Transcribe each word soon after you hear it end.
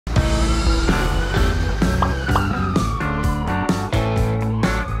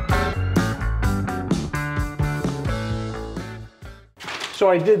So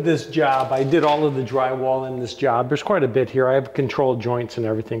I did this job. I did all of the drywall in this job. There's quite a bit here. I have controlled joints and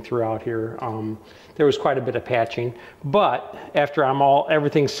everything throughout here. There was quite a bit of patching, but after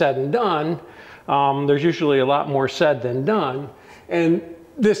everything's said and done, there's usually a lot more said than done. And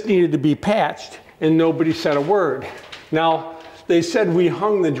this needed to be patched, and nobody said a word. Now, they said we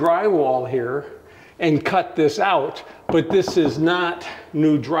hung the drywall here and cut this out, but this is not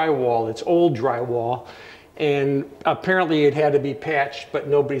new drywall, it's old drywall. And apparently it had to be patched, but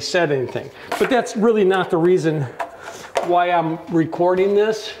nobody said anything. But that's really not the reason why I'm recording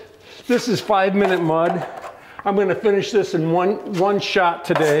this. This is 5-minute mud. I'm gonna finish this in one shot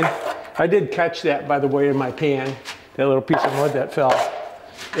today. I did catch that, by the way, in my pan. That little piece of mud that fell.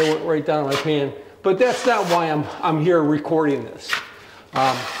 It went right down my pan. But that's not why I'm here recording this.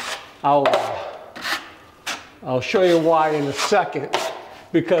 I'll show you why in a second,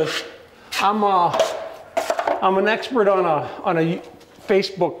 because I'm an expert on a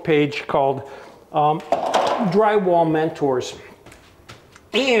Facebook page called Drywall Mentors.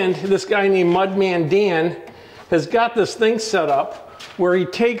 And this guy named Mudman Dan has got this thing set up where he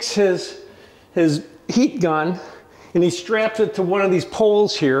takes his heat gun and he straps it to one of these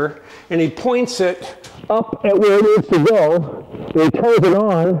poles here and he points it up at where it needs to go and he turns it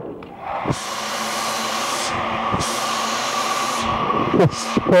on.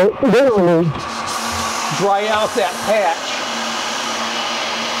 So literally dry out that patch.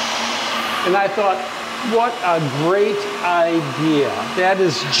 And I thought, what a great idea. That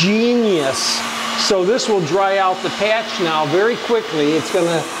is genius. So this will dry out the patch now very quickly. It's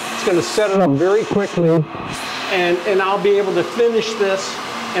gonna set it up very quickly. And I'll be able to finish this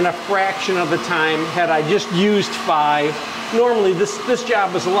in a fraction of the time had I just used 5. Normally this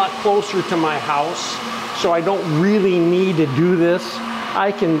job is a lot closer to my house, so I don't really need to do this. I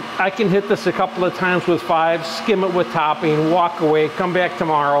can hit this a couple of times with 5, skim it with topping, walk away, come back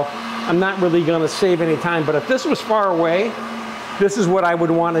tomorrow. I'm not really gonna save any time, but if this was far away, this is what I would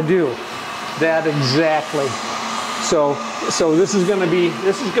wanna do. That exactly. So this is gonna be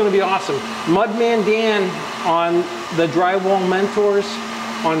awesome. Mudman Dan on the Drywall Mentors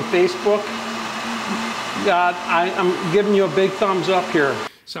on Facebook. God, I'm giving you a big thumbs up here.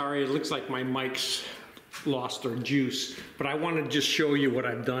 Sorry, it looks like my mic's lost their juice, but I want to just show you what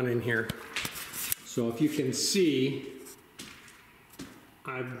I've done in here. So if you can see,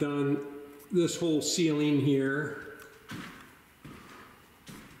 I've done this whole ceiling here.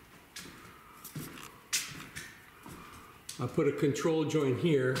 I put a control joint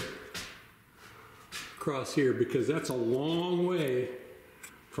here, across here, because that's a long way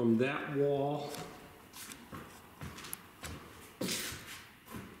from that wall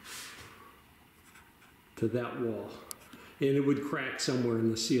to that wall, and it would crack somewhere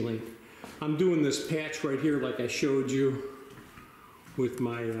in the ceiling. I'm doing this patch right here like I showed you with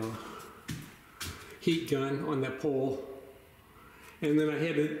my heat gun on that pole, and then I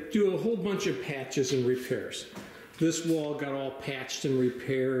had to do a whole bunch of patches and repairs. This wall got all patched and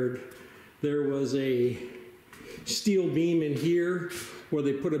repaired. There was a steel beam in here where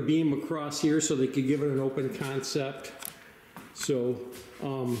they put a beam across here so they could give it an open concept. So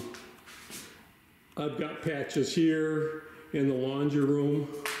I've got patches here in the laundry room.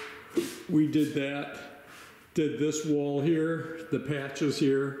 We did that. Did this wall here, the patches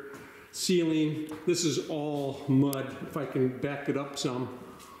here. Ceiling, this is all mud. If I can back it up some,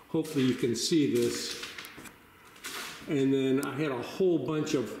 hopefully you can see this. And then I had a whole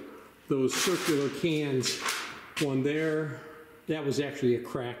bunch of those circular cans. One there, that was actually a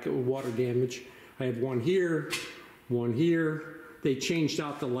crack, water damage. I had one here, one here. They changed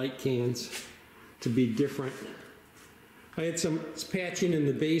out the light cans to be different. I had some patching in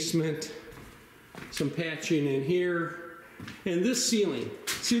the basement, some patching in here, and this ceiling.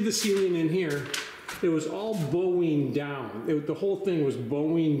 See the ceiling in here? It was all bowing down. The whole thing was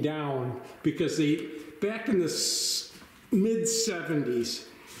bowing down because back in the mid-70s,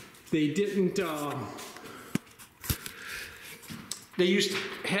 they didn't, they used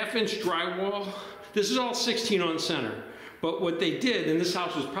 1/2-inch drywall. This is all 16 on center. But what they did, and this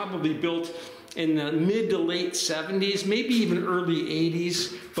house was probably built in the mid to late 70s, maybe even early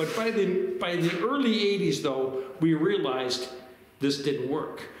 80s. But by the early 80s though, we realized this didn't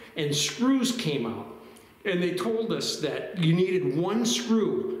work. And screws came out. And they told us that you needed one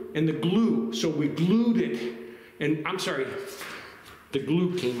screw and the glue. So we glued it. And I'm sorry, the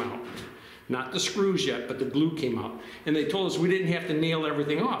glue came out. Not the screws yet, but the glue came out. And they told us we didn't have to nail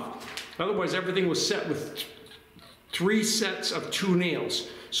everything off. Otherwise, everything was set with 3 sets of 2 nails.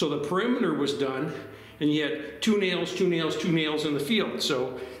 So the perimeter was done, and you had 2 nails, 2 nails, 2 nails in the field.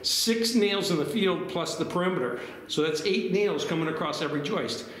 So 6 nails in the field plus the perimeter. So that's 8 nails coming across every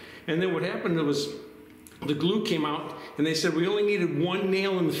joist. And then what happened was the glue came out and they said we only needed 1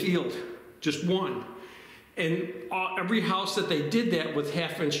 nail in the field, just 1. And every house that they did that with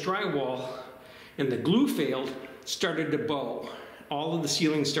 1/2-inch drywall and the glue failed started to bow. All of the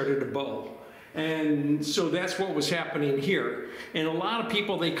ceilings started to bow. And so that's what was happening here. And a lot of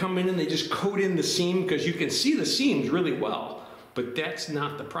people, they come in and they just coat in the seam because you can see the seams really well, but that's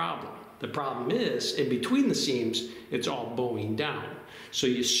not the problem. The problem is, in between the seams, it's all bowing down. So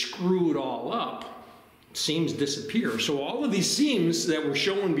you screw it all up, seams disappear. So all of these seams that were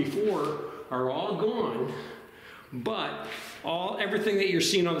shown before are all gone, but everything that you're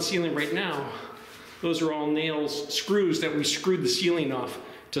seeing on the ceiling right now, those are all nails, screws that we screwed the ceiling off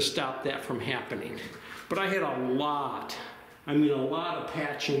to stop that from happening. But I had a lot of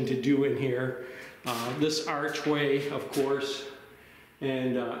patching to do in here. This archway, of course,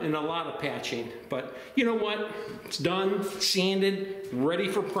 and a lot of patching. But you know what? It's done, sanded, ready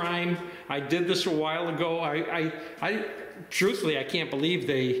for prime. I did this a while ago. Truthfully, I can't believe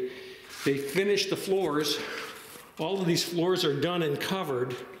they finished the floors. All of these floors are done and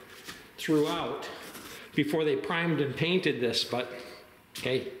covered throughout before they primed and painted this, but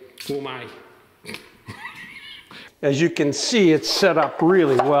hey, who am I? As you can see, it's set up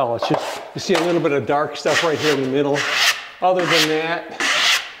really well. It's just, you see a little bit of dark stuff right here in the middle. Other than that,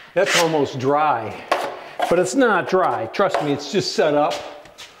 that's almost dry. But it's not dry, trust me, it's just set up.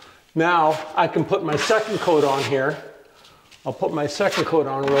 Now I can put my second coat on here. I'll put my second coat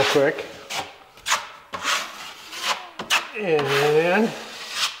on real quick. And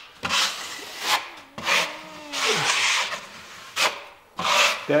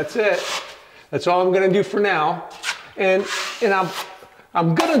that's it. That's all I'm gonna do for now. And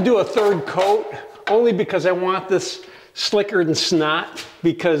I'm gonna do a third coat only because I want this slicker than snot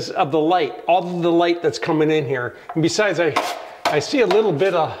because of the light, all of the light that's coming in here. And besides, I see a little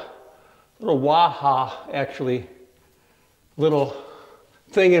bit of, little waha actually, little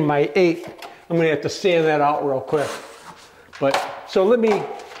thing in my 8. I'm gonna have to sand that out real quick. But, so let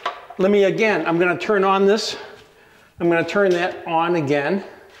me again, I'm gonna turn on this. I'm gonna turn that on again,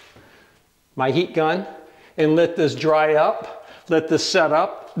 my heat gun, and let this dry up, let this set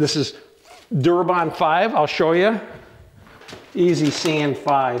up. This is Durabond 5, I'll show you. Easy Sand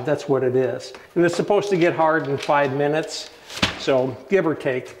 5, that's what it is. And it's supposed to get hard in 5 minutes. So give or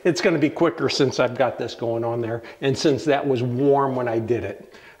take, it's gonna be quicker since I've got this going on there and since that was warm when I did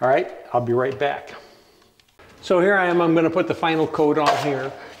it. All right, I'll be right back. So here I am, I'm gonna put the final coat on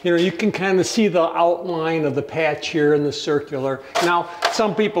here. You know, you can kind of see the outline of the patch here in the circular. Now,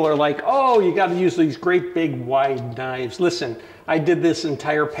 some people are like, oh, you gotta use these great big wide knives. Listen, I did this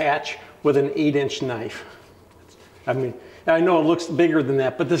entire patch with an 8-inch knife. I mean, I know it looks bigger than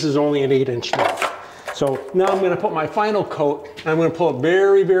that, but this is only an 8-inch knife. So now I'm gonna put my final coat, and I'm gonna pull it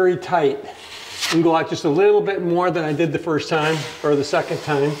very, very tight and go out just a little bit more than I did the first time, or the second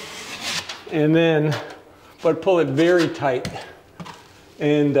time. And then, but pull it very tight.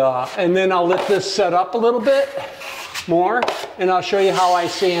 And then I'll let this set up a little bit more, and I'll show you how I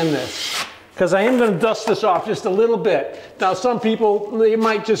sand this. Because I am gonna dust this off just a little bit. Now some people, they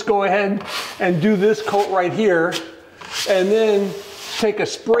might just go ahead and do this coat right here, and then take a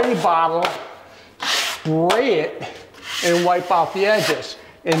spray bottle, spray it, and wipe out the edges.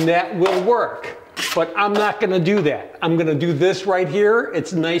 And that will work. But I'm not gonna do that. I'm gonna do this right here.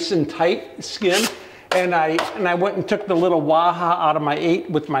 It's nice and tight, skin. And I went and took the little waha out of my 8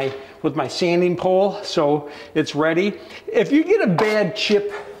 with my sanding pole, so it's ready. If you get a bad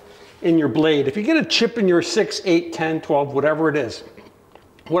chip in your blade, if you get a chip in your 6, 8, 10, 12, whatever it is,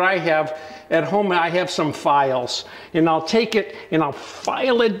 what I have at home, I have some files, and I'll take it and I'll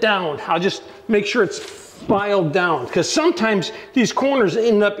file it down. I'll just make sure it's filed down, because sometimes these corners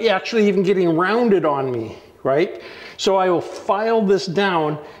end up actually even getting rounded on me, right? So I will file this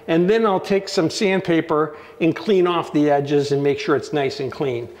down, and then I'll take some sandpaper and clean off the edges and make sure it's nice and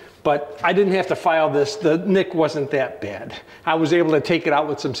clean. But I didn't have to file this. The nick wasn't that bad. I was able to take it out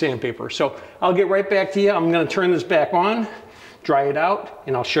with some sandpaper. So I'll get right back to you. I'm gonna turn this back on, dry it out,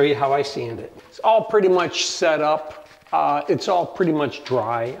 and I'll show you how I sand it. It's all pretty much set up. It's all pretty much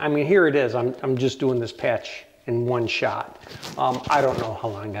dry. I mean, here it is. I'm just doing this patch in one shot. I don't know how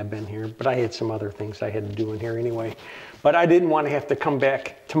long I've been here, but I had some other things I had to do in here anyway. But I didn't want to have to come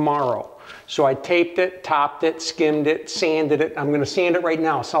back tomorrow. So I taped it, topped it, skimmed it, sanded it. I'm going to sand it right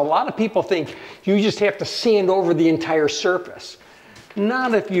now. So a lot of people think you just have to sand over the entire surface.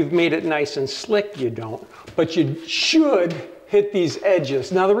 Not if you've made it nice and slick, you don't. But you should hit these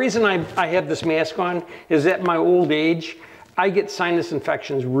edges. Now the reason I have this mask on is at my old age, I get sinus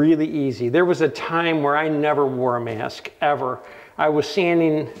infections really easy. There was a time where I never wore a mask, ever. I was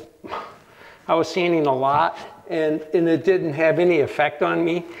sanding a lot and it didn't have any effect on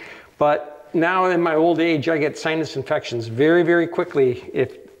me. But now in my old age, I get sinus infections very, very quickly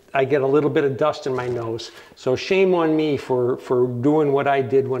if I get a little bit of dust in my nose. So shame on me for doing what I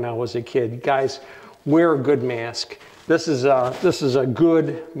did when I was a kid. Guys, wear a good mask. This is a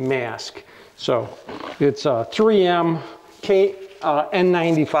good mask. So it's a 3M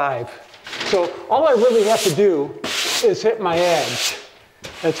N95. So all I really have to do is hit my edge.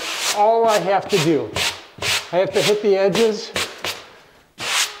 That's all I have to do. I have to hit the edges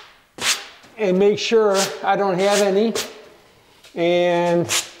and make sure I don't have any. And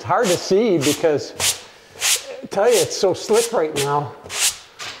it's hard to see because I tell you, it's so slick right now.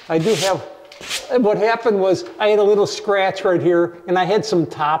 I do have, what happened was I had a little scratch right here and I had some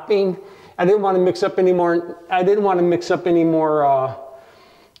topping. I didn't want to mix up any more,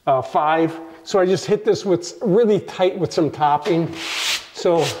 five. So I just hit this with really tight with some topping.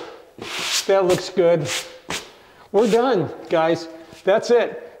 So that looks good. We're done, guys. That's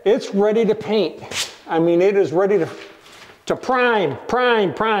it. It's ready to paint. I mean, it is ready to prime.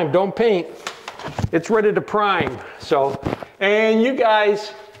 Don't paint. It's ready to prime. So, and you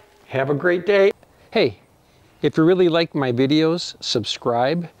guys have a great day. Hey, if you really like my videos,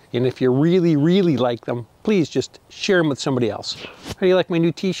 subscribe. And if you really, really like them, please just share them with somebody else. How do you like my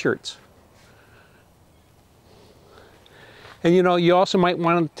new t-shirts? And you know, you also might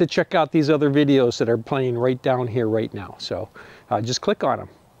want to check out these other videos that are playing right down here right now. So just click on them.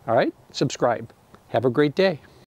 All right, subscribe. Have a great day.